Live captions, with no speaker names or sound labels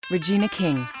Regina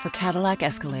King for Cadillac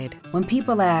Escalade. When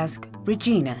people ask,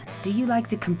 Regina, do you like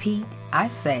to compete? I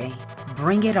say,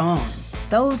 bring it on.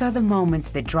 Those are the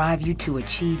moments that drive you to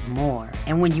achieve more.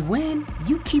 And when you win,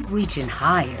 you keep reaching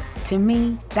higher. To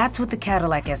me, that's what the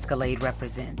Cadillac Escalade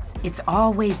represents. It's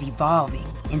always evolving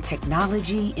in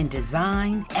technology, in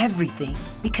design, everything.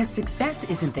 Because success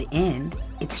isn't the end,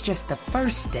 it's just the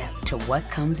first step to what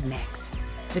comes next.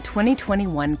 The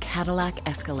 2021 Cadillac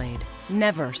Escalade.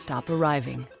 Never stop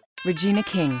arriving. Regina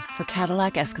King for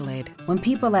Cadillac Escalade. When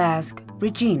people ask,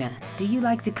 Regina, do you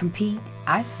like to compete?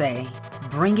 I say,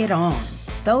 bring it on.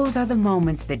 Those are the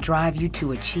moments that drive you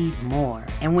to achieve more.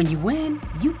 And when you win,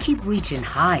 you keep reaching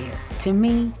higher. To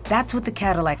me, that's what the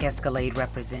Cadillac Escalade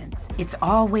represents. It's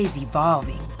always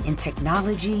evolving in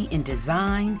technology, in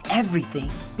design, everything.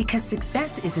 Because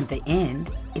success isn't the end,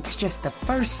 it's just the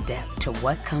first step to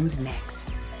what comes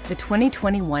next. The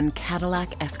 2021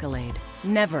 Cadillac Escalade.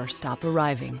 Never stop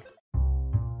arriving.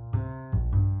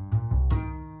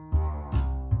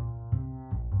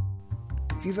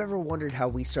 If you've ever wondered how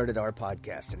we started our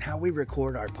podcast and how we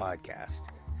record our podcast,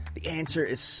 the answer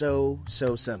is so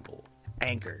simple.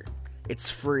 Anchor.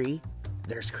 It's free.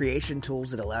 There's creation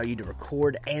tools that allow you to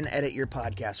record and edit your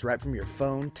podcast right from your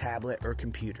phone, tablet, or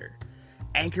computer.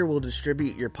 Anchor will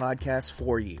distribute your podcast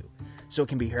for you, so it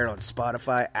can be heard on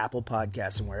Spotify, Apple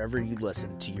Podcasts, and wherever you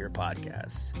listen to your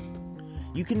podcasts.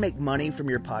 You can make money from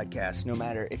your podcast no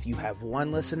matter if you have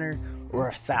 1 listener or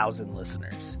 1,000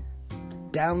 listeners.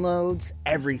 Downloads,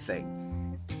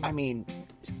 everything. I mean,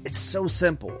 it's so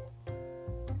simple.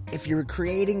 If you're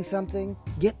creating something,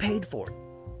 get paid for it.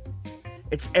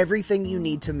 It's everything you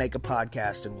need to make a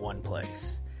podcast in one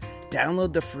place.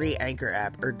 Download the free Anchor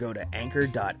app or go to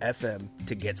anchor.fm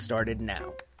to get started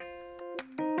now.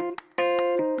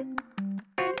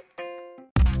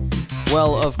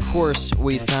 Well, of course,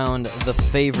 we found the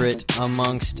favorite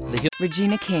amongst the...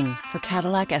 Regina King for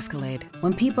Cadillac Escalade.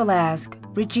 When people ask,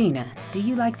 Regina, do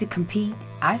you like to compete?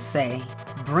 I say,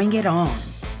 bring it on.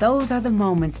 Those are the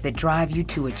moments that drive you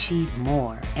to achieve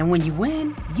more. And when you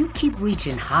win, you keep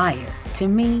reaching higher. To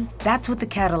me, that's what the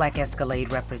Cadillac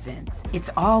Escalade represents. It's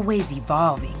always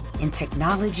evolving in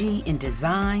technology, in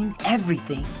design,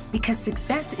 everything. Because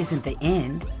success isn't the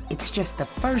end, it's just the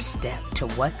first step to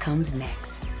what comes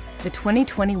next. The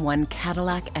 2021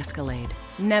 Cadillac Escalade.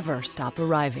 Never stop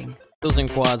arriving. Heels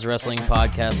and Quads Wrestling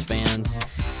Podcast fans,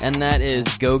 and that is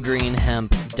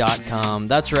GoGreenHemp.com.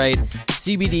 That's right,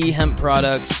 CBD hemp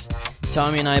products.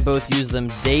 Tommy and I both use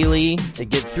them daily to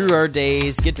get through our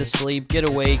days, get to sleep, get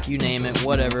awake, you name it,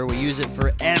 whatever. We use it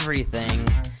for everything.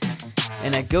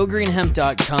 And at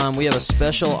GoGreenHemp.com, we have a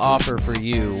special offer for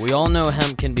you. We all know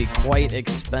hemp can be quite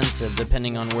expensive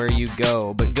depending on where you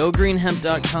go, but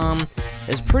GoGreenHemp.com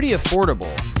is pretty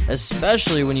affordable,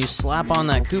 especially when you slap on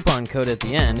that coupon code at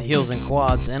the end, Heels and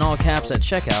Quads, in all caps at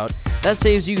checkout. That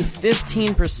saves you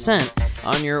 15%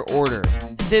 on your order.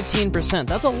 15%,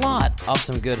 that's a lot off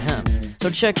some good hemp. So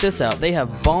check this out. They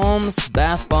have balms,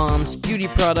 bath bombs, beauty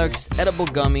products, edible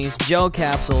gummies, gel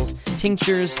capsules,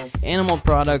 tinctures, animal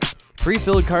products,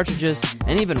 pre-filled cartridges,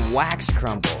 and even wax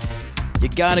crumble. You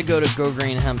gotta go to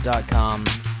GoGreenHemp.com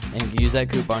and use that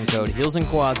coupon code Heels and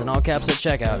Quads in all caps at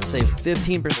checkout to save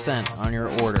 15% on your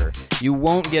order. You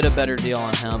won't get a better deal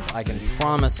on hemp, I can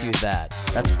promise you that.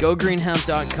 That's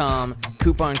GoGreenHemp.com,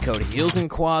 coupon code Heels and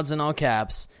Quads in all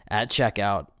caps at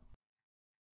checkout.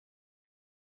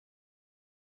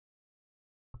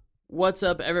 What's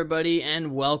up, everybody,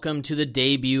 and welcome to the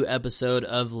debut episode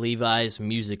of Levi's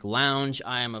Music Lounge.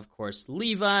 I am, of course,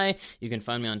 Levi. You can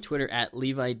find me on Twitter at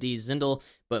Levi D. Zindel,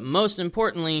 but most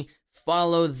importantly,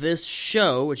 follow this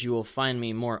show, which you will find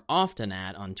me more often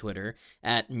at on Twitter,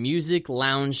 at Music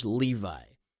Lounge Levi.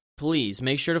 Please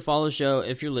make sure to follow the show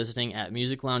if you're listening at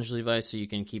Music Lounge Levi so you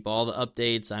can keep all the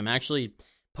updates. I'm actually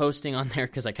posting on there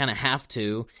because I kind of have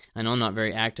to. I know I'm not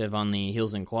very active on the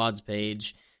Heels and Quads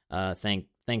page.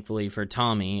 Thankfully for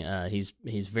Tommy,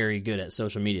 he's very good at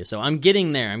social media. So I'm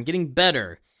getting there. I'm getting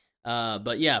better.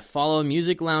 But yeah, follow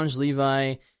Music Lounge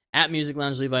Levi at Music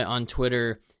Lounge Levi on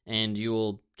Twitter, and you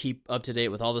will keep up to date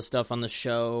with all the stuff on the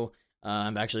show.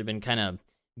 I've actually been kind of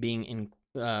being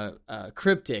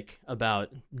cryptic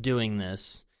about doing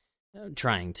this,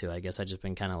 trying to. I guess I've just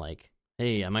been kind of like,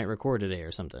 hey, I might record today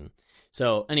or something.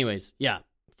 So anyways, yeah,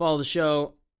 follow the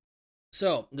show.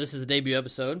 So this is the debut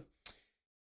episode.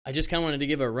 I just kind of wanted to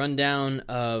give a rundown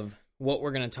of what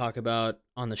we're going to talk about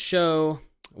on the show,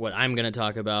 what I'm going to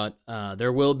talk about.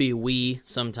 There will be we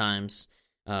sometimes.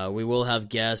 We will have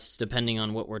guests depending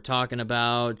on what we're talking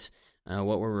about,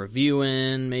 what we're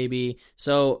reviewing maybe.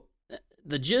 So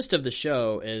the gist of the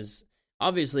show is,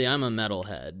 obviously I'm a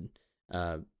metalhead.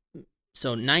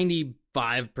 So 95%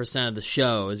 of the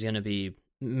show is going to be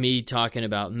me talking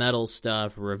about metal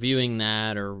stuff, reviewing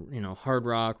that, or, hard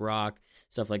rock,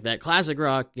 stuff like that. Classic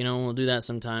rock, we'll do that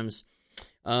sometimes.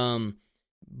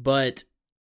 But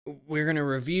we're going to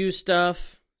review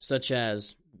stuff such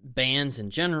as bands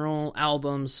in general,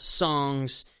 albums,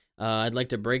 songs. I'd like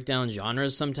to break down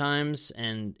genres sometimes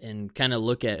and kind of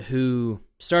look at who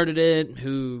started it,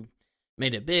 who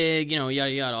made it big,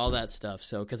 yada, yada, all that stuff.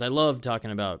 So, because I love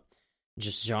talking about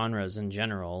just genres in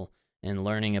general and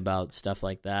learning about stuff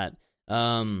like that.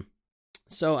 So,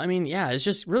 it's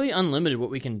just really unlimited what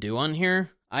we can do on here.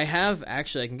 I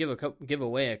can give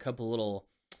away a couple little,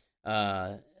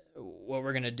 what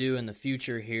we're going to do in the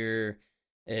future here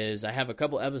is I have a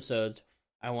couple episodes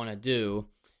I want to do.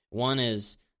 One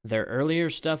is their earlier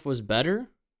stuff was better, ?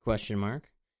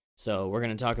 So we're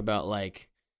going to talk about, like,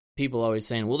 people always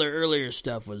saying, well, their earlier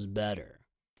stuff was better.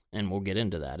 And we'll get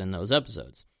into that in those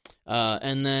episodes.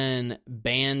 And then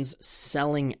bands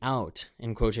selling out,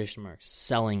 in quotation marks,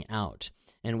 selling out.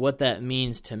 And what that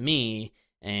means to me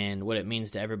and what it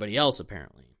means to everybody else,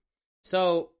 apparently.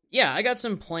 So, yeah, I got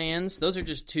some plans. Those are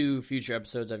just 2 future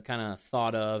episodes I've kind of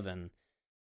thought of and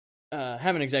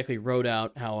haven't exactly wrote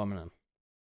out how I'm going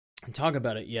to talk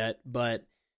about it yet, but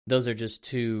those are just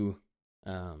 2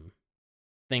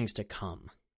 things to come.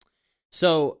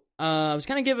 So, I was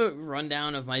going to give a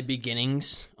rundown of my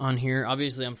beginnings on here.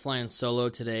 Obviously, I'm flying solo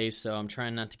today, so I'm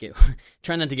trying not to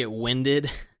get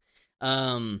winded.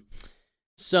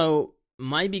 So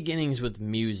my beginnings with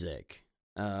music,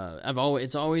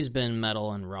 it's always been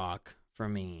metal and rock for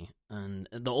me, and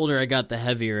the older I got, the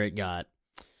heavier it got.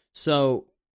 So,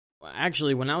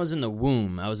 actually, when I was in the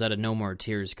womb, I was at a No More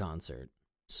Tears concert.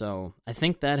 So I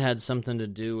think that had something to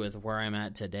do with where I'm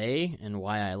at today and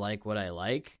why I like what I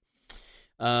like.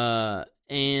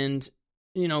 And,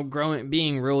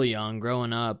 being really young,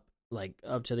 growing up, like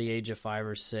up to the age of 5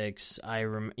 or 6, I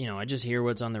just hear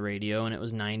what's on the radio, and it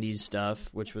was 90s stuff,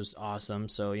 which was awesome.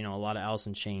 So, a lot of Alice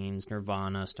in Chains,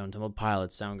 Nirvana, Stone Temple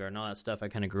Pilots, Soundgarden, all that stuff I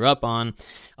kind of grew up on.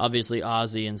 Obviously,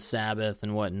 Ozzy and Sabbath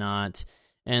and whatnot.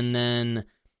 And then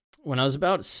when I was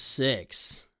about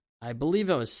 6, I believe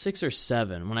I was 6 or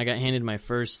 7 when I got handed my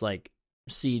first, like,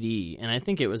 CD, and I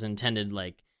think it was intended,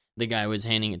 like, the guy was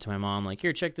handing it to my mom, like,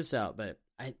 here, check this out, but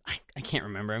I can't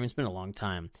remember. It's been a long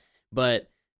time,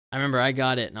 but I remember I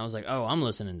got it, and I was like, oh, I'm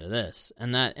listening to this,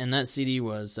 and that CD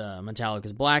was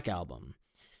Metallica's Black Album,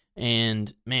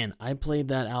 and, man, I played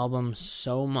that album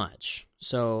so much.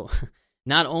 So,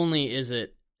 not only is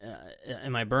it,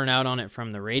 am I burnt out on it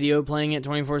from the radio playing it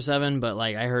 24/7, but,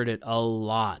 like, I heard it a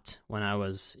lot when I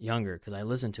was younger, because I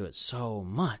listened to it so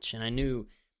much, and I knew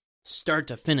start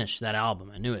to finish that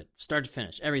album. I knew it, start to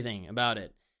finish, everything about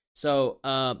it. So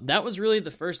that was really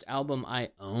the first album I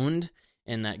owned,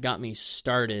 and that got me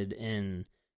started in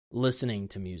listening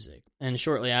to music. And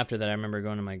shortly after that, I remember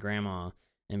going to my grandma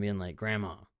and being like,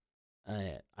 Grandma,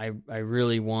 I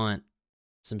really want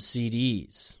some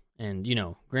CDs. And,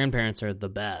 grandparents are the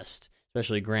best,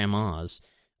 especially grandmas.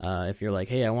 If you're like,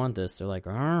 hey, I want this, they're like,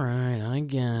 all right, I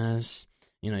guess.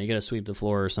 You got to sweep the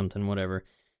floor or something, whatever.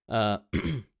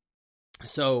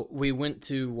 So we went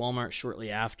to Walmart shortly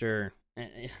after,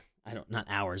 not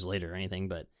hours later or anything,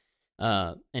 but,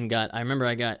 I remember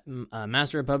I got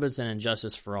Master of Puppets and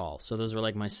Injustice for All. So those were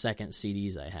like my second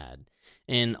CDs I had.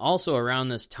 And also around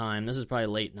this time, this is probably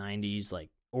late 90s, like,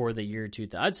 or the year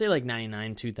 2000, I'd say like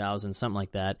 99, 2000, something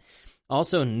like that.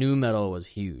 Also, nu metal was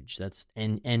huge. That's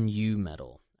NU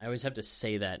metal. I always have to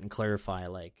say that and clarify,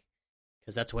 like,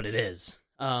 because that's what it is.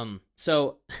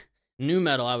 So nu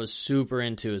metal I was super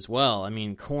into as well.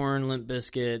 Korn, Limp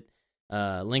Bizkit,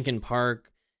 Linkin Park,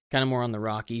 kind of more on the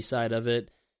rocky side of it.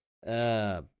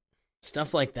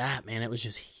 Stuff like that, man. It was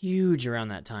just huge around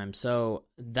that time. So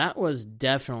that was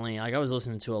definitely, like, I was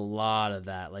listening to a lot of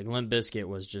that. Like, Limp Bizkit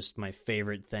was just my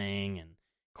favorite thing, and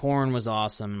Korn was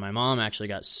awesome. My mom actually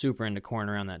got super into Korn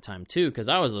around that time too, because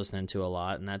I was listening to a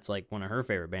lot, and that's like one of her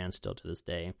favorite bands still to this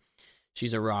day.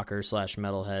 She's a rocker /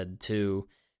 metalhead too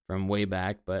from way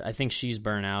back, but I think she's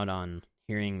burnt out on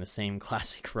hearing the same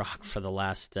classic rock for the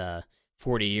last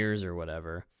 40 years or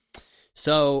whatever.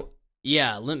 So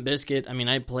yeah, Limp Bizkit,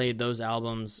 I played those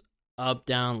albums up,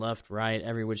 down, left, right,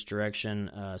 every which direction.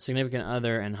 Significant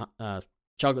Other and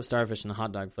Chocolate Starfish and the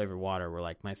Hot Dog Flavored Water were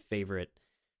like my favorite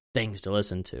things to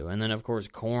listen to. And then of course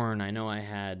Korn, I know I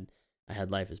had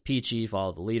Life is Peachy,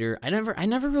 Follow the Leader. I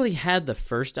never really had the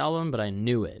first album, but I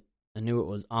knew it. I knew it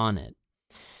was on it.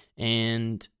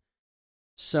 And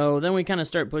so then we kind of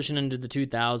start pushing into the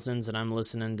 2000s, and I'm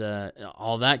listening to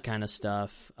all that kind of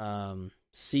stuff.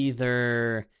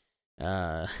 Seether,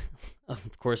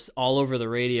 Of course, all over the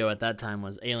radio at that time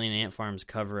was Alien Ant Farm's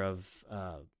cover of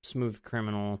Smooth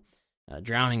Criminal,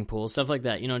 Drowning Pool, stuff like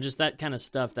that. Just that kind of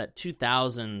stuff. That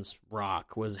 2000s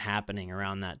rock was happening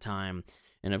around that time.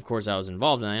 And of course, I was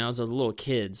involved in it. I was a little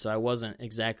kid, so I wasn't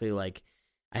exactly like,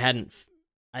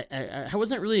 I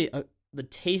wasn't really, the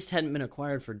taste hadn't been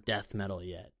acquired for death metal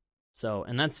yet. So,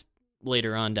 and that's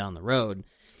later on down the road.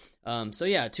 So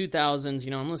yeah,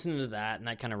 2000s, I'm listening to that and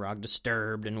that kind of rock,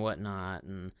 Disturbed and whatnot,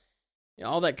 and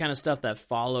all that kind of stuff that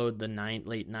followed the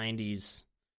late 90s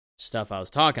stuff I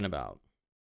was talking about.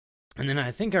 And then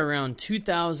I think around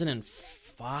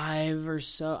 2005 or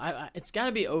so, it's got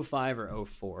to be 05 or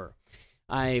 04,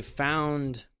 I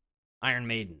found Iron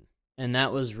Maiden. And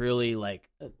that was really like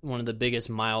one of the biggest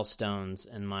milestones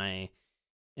in my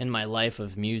life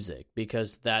of music,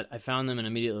 because that I found them and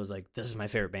immediately was like, this is my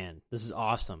favorite band. This is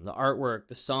awesome. The artwork,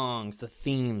 the songs, the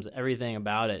themes, everything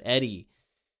about it. Eddie,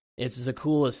 it's the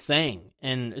coolest thing.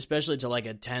 And especially to like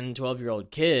a 10,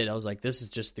 12-year-old kid, I was like, this is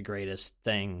just the greatest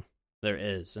thing there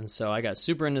is. And so I got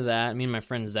super into that. Me and my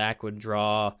friend Zach would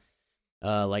draw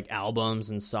like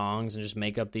albums and songs and just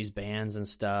make up these bands and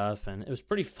stuff. And it was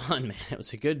pretty fun, man. It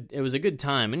was a good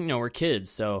time. And we're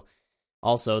kids. So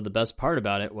also the best part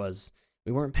about it was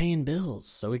we weren't paying bills,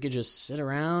 so we could just sit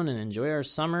around and enjoy our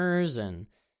summers and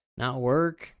not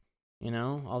work.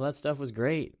 All that stuff was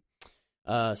great.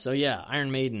 So yeah,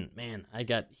 Iron Maiden, man, I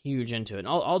got huge into it. And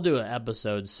I'll do an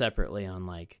episode separately on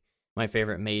like my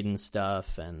favorite Maiden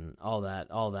stuff and all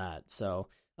that. So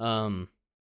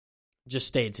just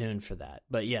stay tuned for that.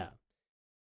 But yeah,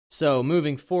 so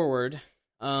moving forward,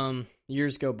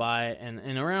 years go by,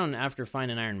 and around after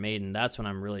finding Iron Maiden, that's when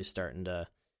I'm really starting to,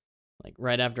 like,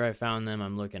 right after I found them,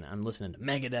 I'm listening to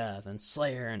Megadeth and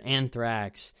Slayer and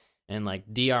Anthrax and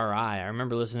like DRI. I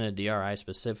remember listening to DRI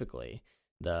specifically,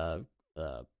 the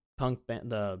punk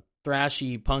band, the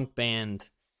thrashy punk band.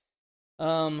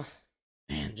 Man,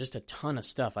 just a ton of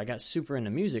stuff. I got super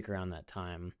into music around that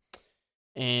time,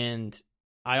 and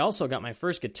I also got my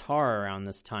first guitar around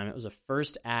this time. It was a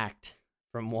First Act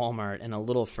from Walmart and a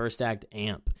little First Act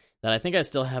amp that I think I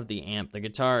still have the amp. The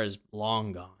guitar is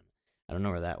long gone. I don't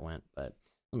know where that went, but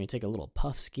let me take a little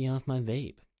puff ski off my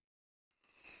vape.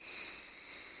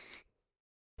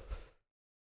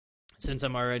 Since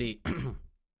I'm already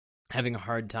having a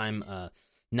hard time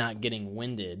not getting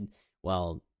winded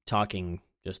while talking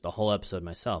just the whole episode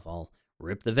myself, I'll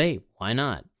rip the vape. Why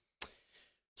not?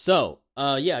 So,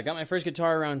 yeah, I got my first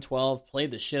guitar around 12,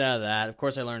 played the shit out of that. Of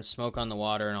course, I learned Smoke on the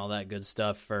Water and all that good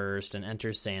stuff first, and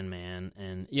Enter Sandman.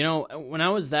 And, when I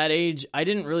was that age, I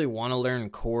didn't really want to learn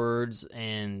chords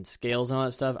and scales and all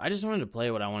that stuff. I just wanted to play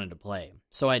what I wanted to play.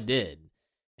 So I did.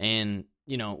 And,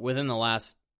 within the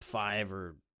last 5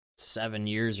 or 7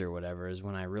 years or whatever is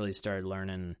when I really started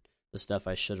learning the stuff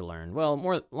I should have learned.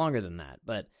 Well, longer than that.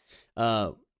 But,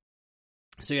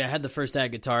 so yeah, I had the First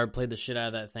Act guitar, played the shit out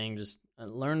of that thing, just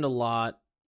learned a lot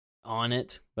on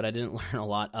it, but I didn't learn a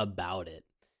lot about it.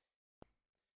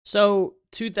 So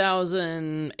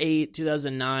 2008,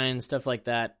 2009, stuff like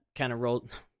that kind of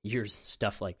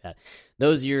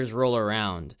those years roll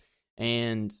around,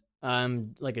 and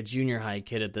I'm like a junior high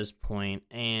kid at this point,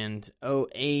 and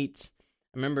 2008,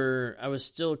 I remember I was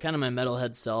still kind of my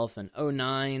metalhead self, and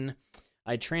 2009,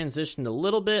 I transitioned a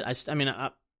little bit.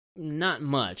 Not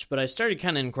much, but I started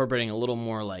kind of incorporating a little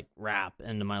more like rap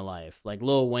into my life, like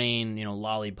Lil Wayne,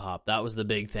 Lollipop. That was the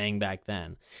big thing back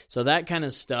then. So that kind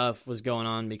of stuff was going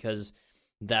on because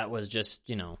that was just,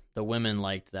 the women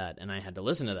liked that, and I had to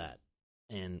listen to that.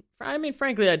 And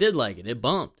frankly, I did like it. It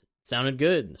bumped. It sounded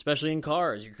good, especially in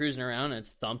cars. You're cruising around and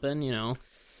it's thumping,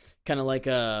 kind of like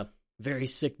a very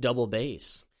sick double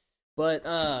bass.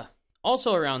 But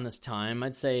also around this time,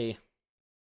 I'd say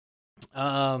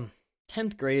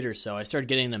 10th grade or so, I started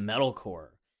getting into metalcore.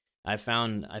 I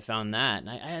found that, and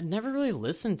I had never really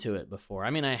listened to it before.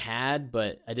 I had,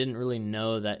 but I didn't really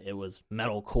know that it was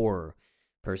metalcore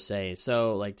per se.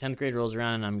 So like 10th grade rolls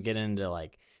around, and I'm getting into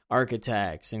like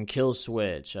Architects and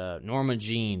Killswitch, Norma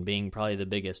Jean being probably the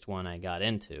biggest one I got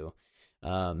into.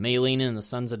 Maylene and the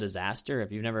Sons of Disaster,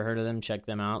 if you've never heard of them, check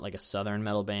them out, like a southern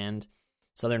metal band,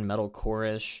 southern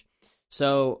metalcore-ish.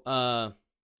 So,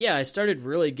 yeah, I started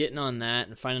really getting on that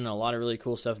and finding a lot of really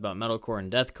cool stuff about metalcore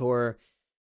and deathcore.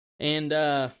 And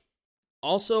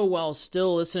also, while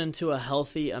still listening to a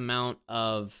healthy amount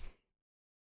of...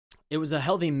 It was a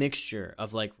healthy mixture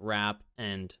of, like, rap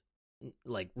and,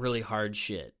 like, really hard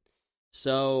shit.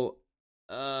 So,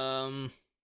 I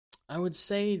would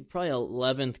say probably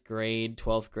 11th grade,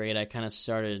 12th grade, I kind of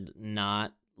started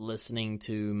not listening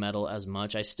to metal as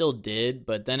much. I still did,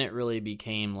 but then it really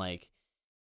became, like...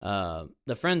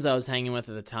 the friends I was hanging with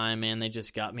at the time, man, they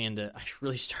just got me into, I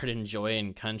really started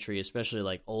enjoying country, especially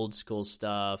like old school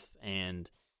stuff, and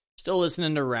still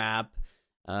listening to rap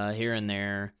here and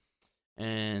there.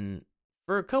 And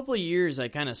for a couple of years, I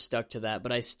kind of stuck to that,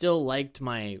 but I still liked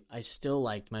my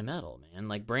metal, man.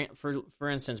 Like for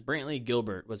instance, Brantley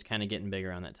Gilbert was kind of getting big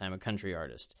around that time, a country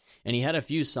artist, and he had a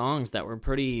few songs that were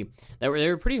pretty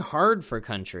hard for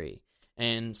country,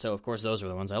 and so of course those were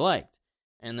the ones I liked.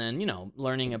 And then,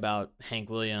 learning about Hank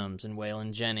Williams and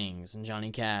Waylon Jennings and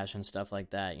Johnny Cash and stuff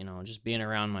like that, just being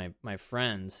around my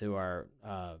friends who are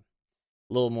a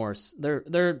little more,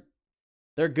 they're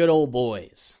good old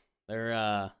boys.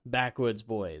 They're backwoods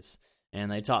boys,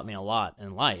 and they taught me a lot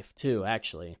in life too,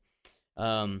 actually.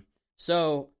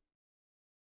 So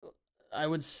I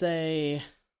would say,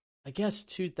 I guess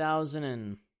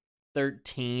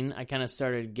 2013, I kind of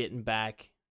started getting back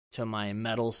to my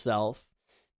metal self.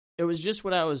 It was just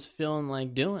what I was feeling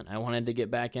like doing. I wanted to get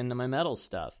back into my metal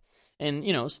stuff. And,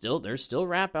 there's still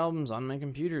rap albums on my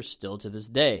computer still to this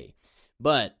day.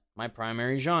 But my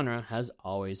primary genre has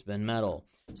always been metal.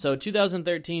 So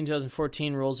 2013,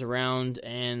 2014 rolls around,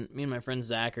 and me and my friend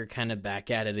Zach are kind of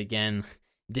back at it again,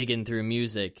 digging through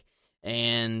music.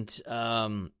 And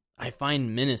I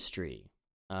find Ministry,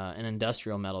 an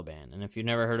industrial metal band. And if you've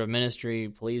never heard of Ministry,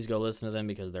 please go listen to them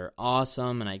because they're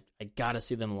awesome, and I got to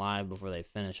see them live before they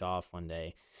finish off one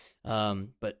day.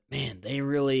 But, man, they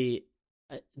really...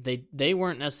 They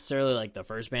weren't necessarily like the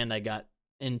first band I got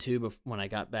into when I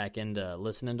got back into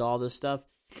listening to all this stuff,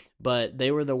 but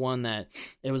they were the one that,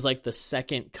 it was like the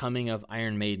second coming of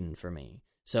Iron Maiden for me.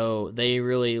 So they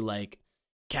really like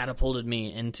catapulted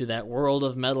me into that world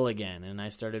of metal again, and I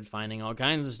started finding all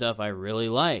kinds of stuff I really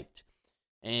liked.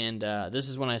 And this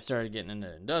is when I started getting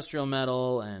into industrial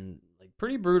metal and like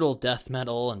pretty brutal death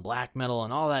metal and black metal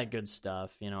and all that good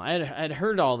stuff. I'd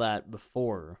heard all that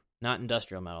before, not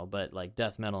industrial metal, but like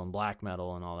death metal and black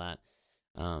metal and all that.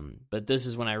 But this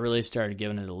is when I really started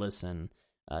giving it a listen.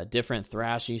 Different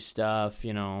thrashy stuff,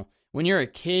 When you're a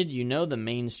kid, the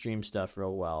mainstream stuff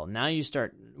real well. Now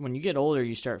when you get older,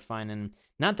 you start finding,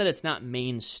 not that it's not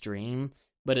mainstream,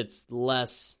 but it's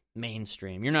less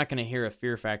mainstream. You're not going to hear a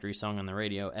Fear Factory song on the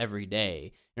radio every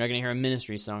day. You're not going to hear a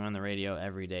Ministry song on the radio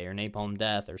every day, or Napalm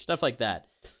Death, or stuff like that.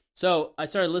 So I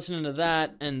started listening to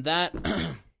that, and that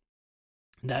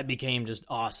that became just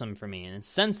awesome for me. And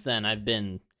since then, I've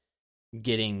been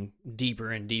getting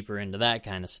deeper and deeper into that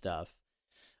kind of stuff.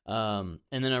 And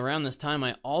then around this time,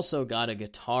 I also got a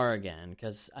guitar again,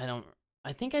 because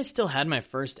I think I still had my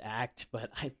first act,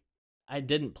 but I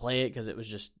didn't play it because it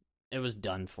was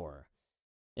done for.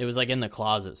 It was like in the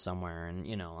closet somewhere, and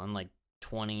I'm like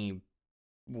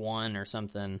 21 or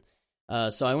something.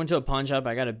 So I went to a pawn shop.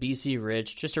 I got a BC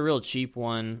Rich, just a real cheap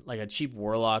one, like a cheap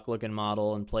Warlock looking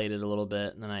model, and played it a little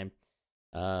bit. And then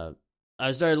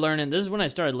I started learning. This is when I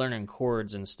started learning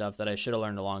chords and stuff that I should have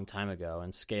learned a long time ago,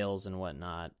 and scales and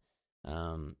whatnot.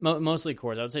 Mostly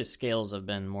chords. I would say scales have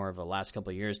been more of a last couple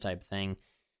of years type thing.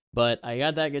 But I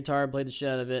got that guitar, played the shit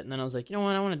out of it, and then I was like, you know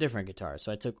what? I want a different guitar.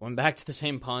 So I went back to the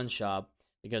same pawn shop,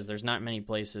 because there's not many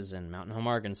places in Mountain Home,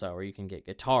 Arkansas where you can get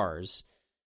guitars.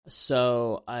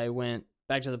 So I went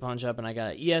back to the pawn shop and I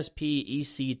got an ESP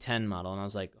EC10 model, and I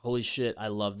was like, holy shit, I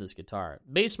love this guitar.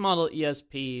 Base model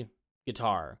ESP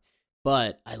guitar,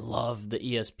 but I love the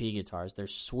ESP guitars. They're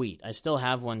sweet. I still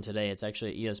have one today. It's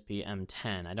actually an ESP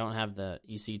M10. I don't have the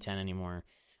EC10 anymore.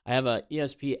 I have a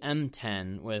ESP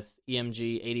M10 with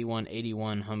EMG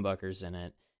 8181 humbuckers in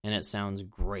it, and it sounds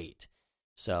great.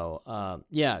 So,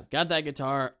 yeah, got that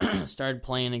guitar, started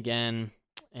playing again,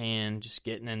 and just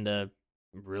getting into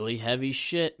really heavy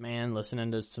shit, man,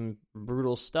 listening to some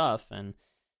brutal stuff, and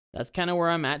that's kind of where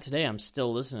I'm at today. I'm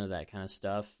still listening to that kind of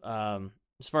stuff.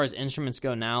 As far as instruments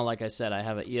go now, like I said, I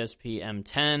have an ESP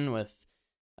M10 with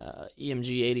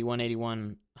EMG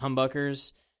 8181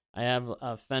 humbuckers. I have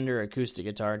a Fender acoustic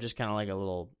guitar, just kind of like a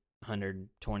little $120,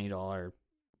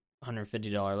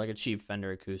 $150, like a cheap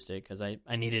Fender acoustic, because I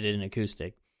needed it in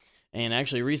acoustic. And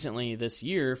actually recently this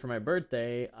year for my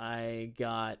birthday, I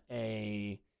got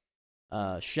a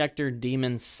Schecter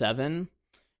Demon 7.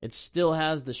 It still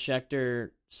has the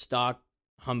Schecter stock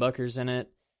humbuckers in it,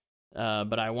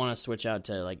 but I want to switch out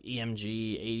to like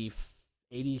EMG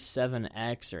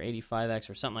 87X or 85X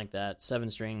or something like that,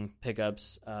 7-string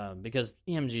pickups, because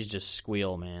EMGs just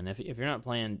squeal, man. If you're not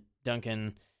playing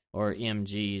Duncan or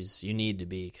EMGs, you need to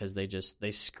be, because they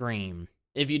scream.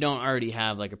 If you don't already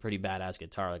have like a pretty badass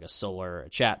guitar, like a Solar or a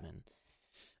Chapman,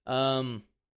 or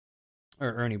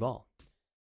Ernie Ball.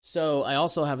 So I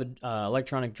also have an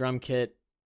electronic drum kit,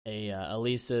 a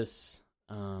Alesis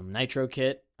Nitro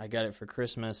kit. I got it for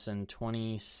Christmas in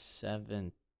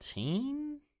 2017,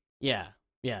 2017. Yeah,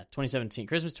 2017.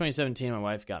 Christmas 2017, my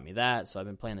wife got me that, so I've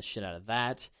been playing the shit out of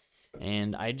that.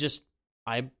 And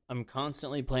I'm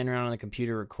constantly playing around on the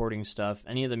computer recording stuff.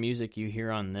 Any of the music you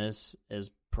hear on this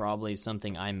is probably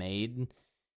something I made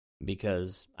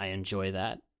because I enjoy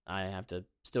that. I have to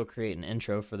still create an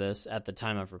intro for this at the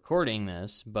time of recording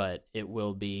this, but it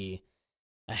will be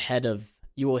ahead of,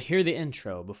 you will hear the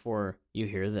intro before you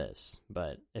hear this.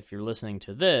 But if you're listening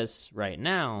to this right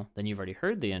now, then you've already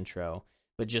heard the intro.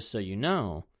 But just so you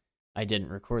know, I didn't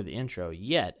record the intro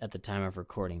yet at the time of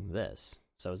recording this.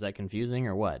 So is that confusing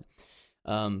or what?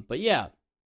 But yeah,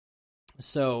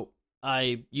 so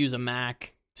I use a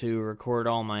Mac to record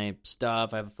all my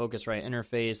stuff. I have a Focusrite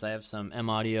interface. I have some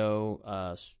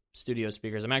M-Audio studio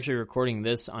speakers. I'm actually recording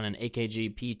this on an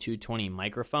AKG P220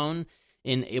 microphone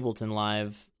in Ableton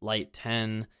Live Lite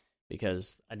 10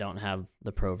 because I don't have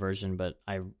the Pro version, but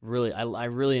I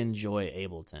really enjoy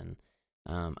Ableton.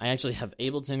 I actually have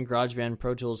Ableton, GarageBand,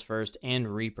 Pro Tools first, and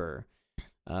Reaper.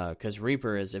 Because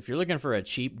Reaper is, if you're looking for a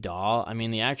cheap DAW, I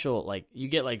mean, the actual, like, you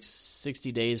get, like,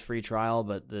 60 days free trial,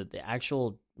 but the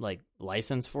actual, like,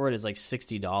 license for it is, like,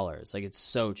 $60. Like, it's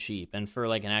so cheap. And for,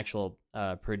 like, an actual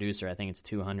producer, I think it's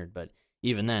 $200, but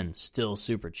even then, still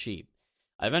super cheap.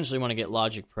 I eventually want to get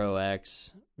Logic Pro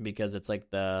X because it's, like,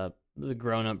 the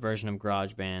grown-up version of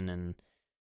GarageBand, and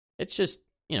it's just,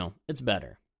 you know, it's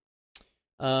better.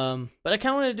 But I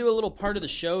kind of want to do a little part of the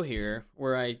show here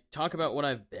where I talk about what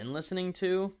I've been listening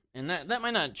to, and that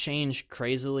might not change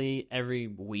crazily every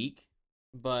week,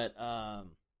 but,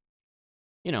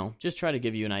 you know, just try to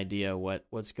give you an idea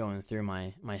what's going through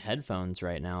my headphones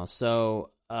right now.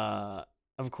 So,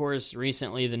 of course,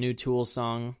 recently the new Tool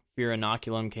song, Fear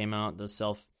Inoculum, came out, the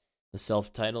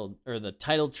self-titled, or the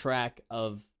title track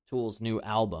of Tool's new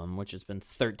album, which has been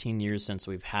 13 years since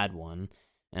we've had one.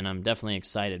 And I'm definitely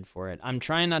excited for it. I'm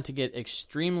trying not to get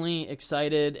extremely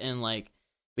excited and, like,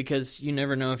 because you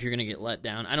never know if you're going to get let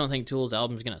down. I don't think Tool's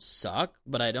album's going to suck,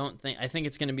 but I think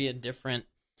it's going to be a different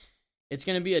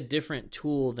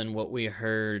Tool than what we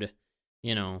heard,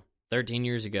 you know, 13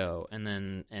 years ago and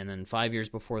then 5 years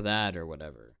before that or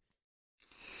whatever.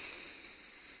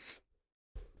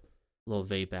 A little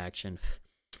vape action.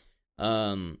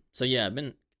 So yeah,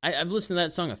 I've listened to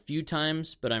that song a few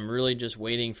times, but I'm really just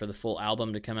waiting for the full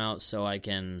album to come out so I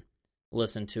can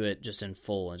listen to it just in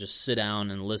full and just sit down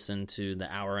and listen to the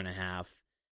hour and a half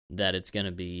that it's going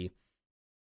to be.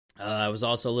 I was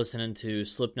also listening to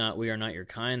Slipknot, We Are Not Your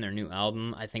Kind, their new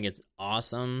album. I think it's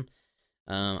awesome.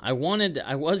 I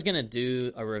was going to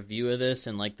do a review of this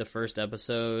in like the first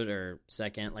episode or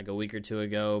second, like a week or two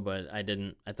ago, but I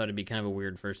didn't. I thought it'd be kind of a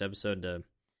weird first episode to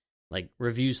like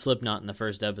review Slipknot in the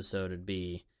first episode. It'd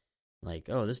be like,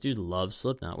 oh, this dude loves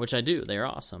Slipknot, which I do. They're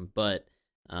awesome, but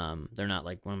they're not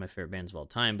like one of my favorite bands of all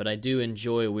time. But I do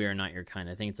enjoy We Are Not Your Kind.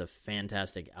 I think it's a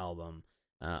fantastic album.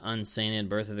 Unsainted,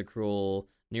 Birth of the Cruel,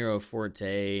 Nero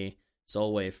Forte,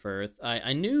 Solway Firth.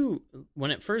 I knew when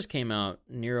it first came out,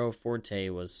 Nero Forte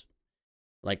was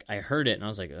like, I heard it and I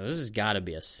was like, oh, this has got to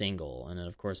be a single. And then,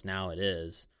 of course, now it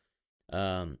is.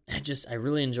 I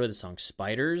really enjoy the song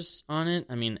Spiders on it.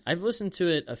 I mean, I've listened to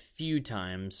it a few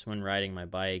times when riding my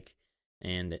bike,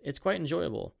 and it's quite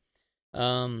enjoyable.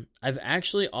 I've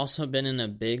actually also been in a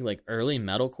big, like, early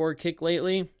metalcore kick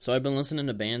lately, so I've been listening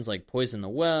to bands like Poison the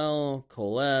Well,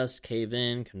 Coalesce, Cave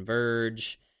In,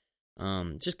 Converge,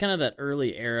 just kind of that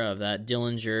early era of that,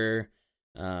 Dillinger,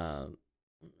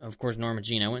 of course, Norma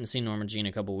Jean. I went and seen Norma Jean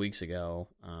a couple weeks ago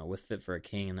with Fit for a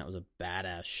King, and that was a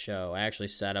badass show. I actually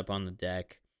sat up on the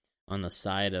deck on the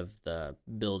side of the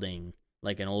building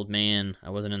like an old man.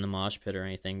 I wasn't in the mosh pit or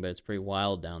anything, but it's pretty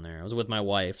wild down there. I was with my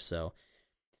wife, so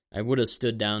I would have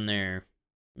stood down there,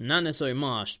 not necessarily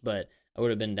moshed, but I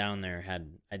would have been down there had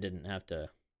I didn't have to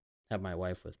have my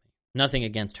wife with me. Nothing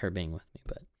against her being with me,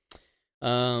 but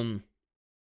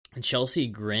Chelsea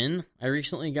Grin I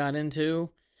recently got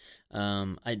into.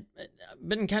 I've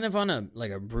been kind of on a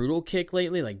brutal kick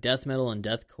lately, like death metal and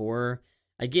deathcore.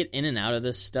 I get in and out of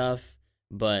this stuff,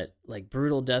 but like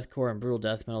brutal deathcore and brutal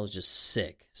death metal is just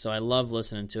sick. So I love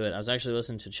listening to it. I was actually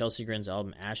listening to Chelsea Grin's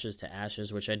album Ashes to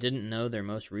Ashes, which I didn't know their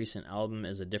most recent album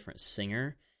is a different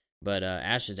singer, but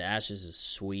Ashes to Ashes is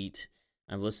sweet.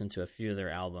 I've listened to a few of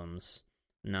their albums,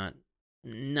 not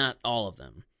all of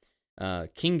them.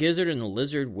 King Gizzard and the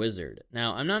Lizard Wizard.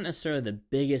 Now, I'm not necessarily the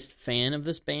biggest fan of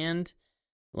this band,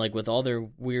 like with all their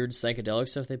weird psychedelic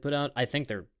stuff they put out. I think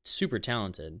they're super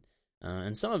talented,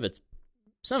 and some of it's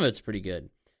pretty good.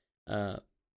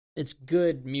 It's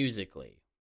good musically.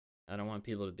 I don't want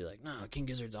people to be like, no, King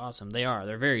Gizzard's awesome. They are.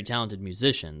 They're very talented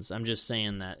musicians. I'm just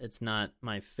saying that it's not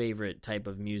my favorite type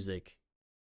of music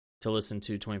to listen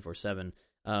to 24/7.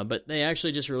 But they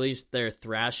actually just released their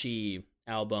thrashy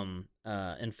album,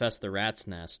 Infest the Rat's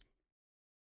Nest.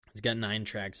 It's got 9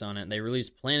 tracks on it. They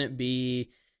released Planet B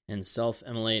and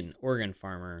Self-Immolate and Organ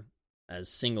Farmer as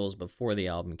singles before the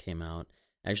album came out.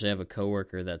 I actually have a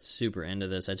coworker that's super into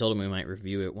this. I told him we might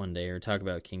review it one day or talk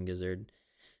about King Gizzard.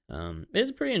 It's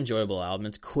a pretty enjoyable album.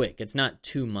 It's quick. It's not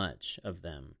too much of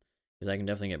them, because I can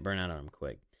definitely get burnt out on them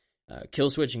quick.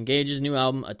 Killswitch Engage's new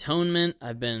album, Atonement.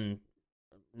 I've been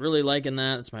really liking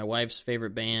that. It's my wife's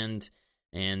favorite band,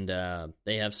 and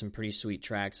they have some pretty sweet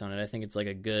tracks on it. I think it's like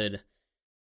a good...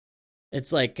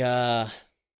 It's like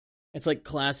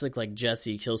classic like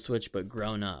Jesse Killswitch, but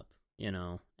grown up, you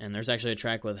know. And there's actually a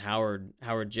track with Howard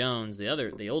Jones,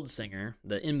 the old singer,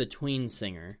 the in-between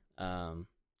singer,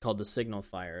 called The Signal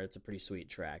Fire. It's a pretty sweet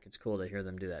track. It's cool to hear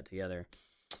them do that together.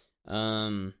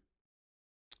 And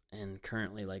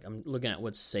currently, like, I'm looking at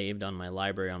what's saved on my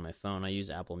library on my phone. I use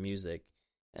Apple Music.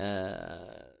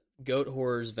 Goat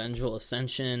Horror's Vengeful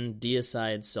Ascension,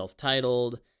 Deicide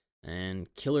self-titled, and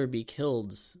Killer Be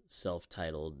Killed's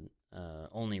self-titled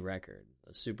only record,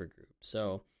 a supergroup.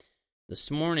 So this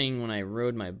morning when I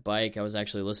rode my bike, I was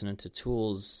actually listening to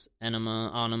Tool's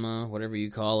Anima, whatever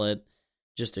you call it,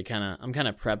 just to I'm kind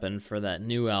of prepping for that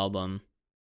new album.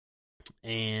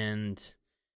 And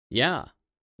yeah,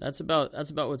 that's about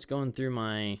what's going through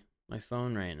my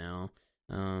phone right now.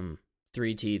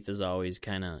 Three Teeth is always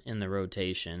kind of in the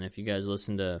rotation. If you guys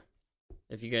listen to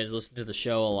the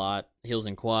show a lot, Heels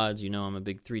and Quads, you know I'm a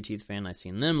big Three Teeth fan. I've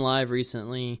seen them live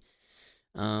recently.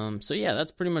 So yeah,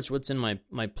 that's pretty much what's in my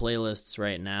playlists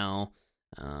right now.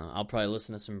 I'll probably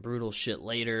listen to some brutal shit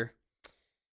later.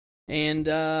 And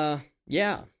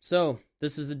yeah, so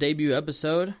this is the debut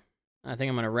episode. I think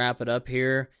I'm going to wrap it up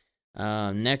here.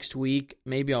 Next week,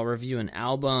 maybe I'll review an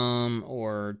album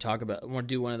or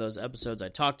do one of those episodes I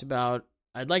talked about.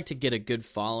 I'd like to get a good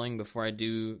following before I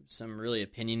do some really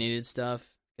opinionated stuff,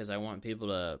 because I want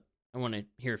to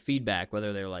hear feedback,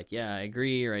 whether they're like, yeah, I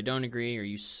agree, or I don't agree, or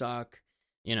you suck,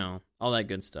 you know, all that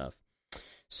good stuff.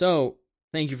 So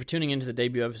thank you for tuning into the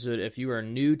debut episode. If you are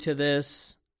new to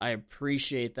this, I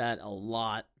appreciate that a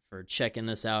lot, for checking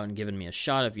this out and giving me a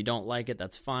shot. If you don't like it,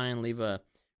 that's fine. Leave a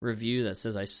review that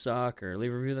says I suck, or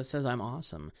leave a review that says I'm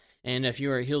awesome. And if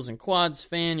you're a Heels and Quads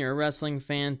fan, you're a wrestling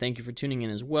fan, thank you for tuning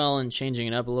in as well and changing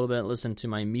it up a little bit. Listen to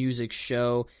my music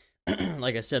show.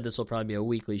 Like I said, this will probably be a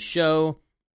weekly show.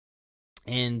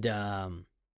 And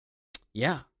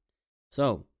yeah,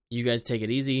 so you guys take it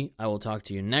easy. I will talk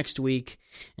to you next week.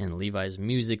 And Levi's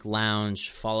Music Lounge,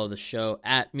 follow the show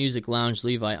at Music Lounge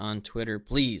Levi on Twitter.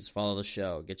 Please follow the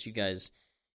show. Get you guys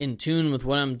in tune with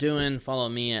what I'm doing. Follow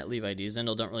me at Levi D.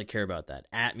 Zindel. Don't really care about that.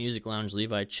 At Music Lounge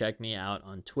Levi. Check me out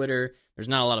on Twitter. There's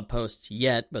not a lot of posts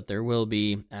yet, but there will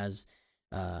be as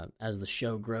the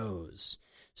show grows.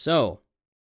 So,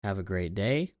 have a great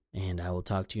day, and I will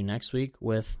talk to you next week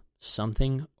with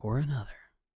something or another.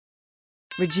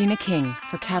 Regina King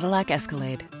for Cadillac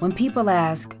Escalade. When people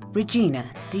ask, Regina,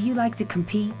 do you like to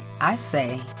compete? I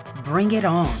say, bring it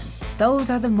on.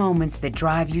 Those are the moments that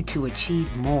drive you to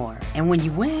achieve more. And when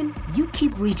you win, you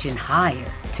keep reaching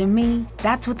higher. To me,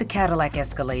 that's what the Cadillac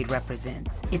Escalade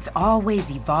represents. It's always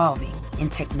evolving,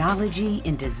 in technology,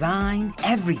 in design,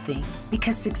 everything.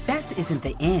 Because success isn't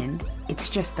the end, it's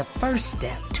just the first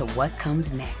step to what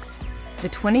comes next. The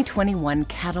 2021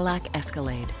 Cadillac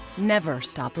Escalade. Never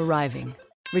stop arriving.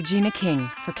 Regina King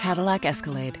for Cadillac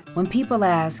Escalade. When people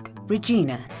ask,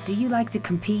 Regina, do you like to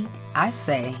compete? I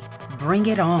say, bring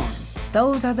it on.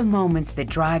 Those are the moments that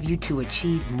drive you to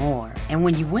achieve more. And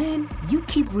when you win, you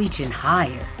keep reaching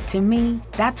higher. To me,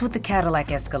 that's what the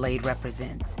Cadillac Escalade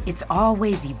represents. It's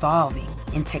always evolving,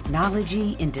 in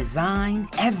technology, in design,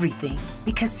 everything.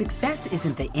 Because success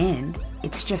isn't the end,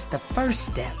 it's just the first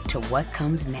step to what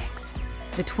comes next.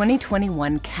 The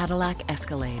 2021 Cadillac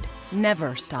Escalade.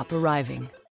 Never stop arriving.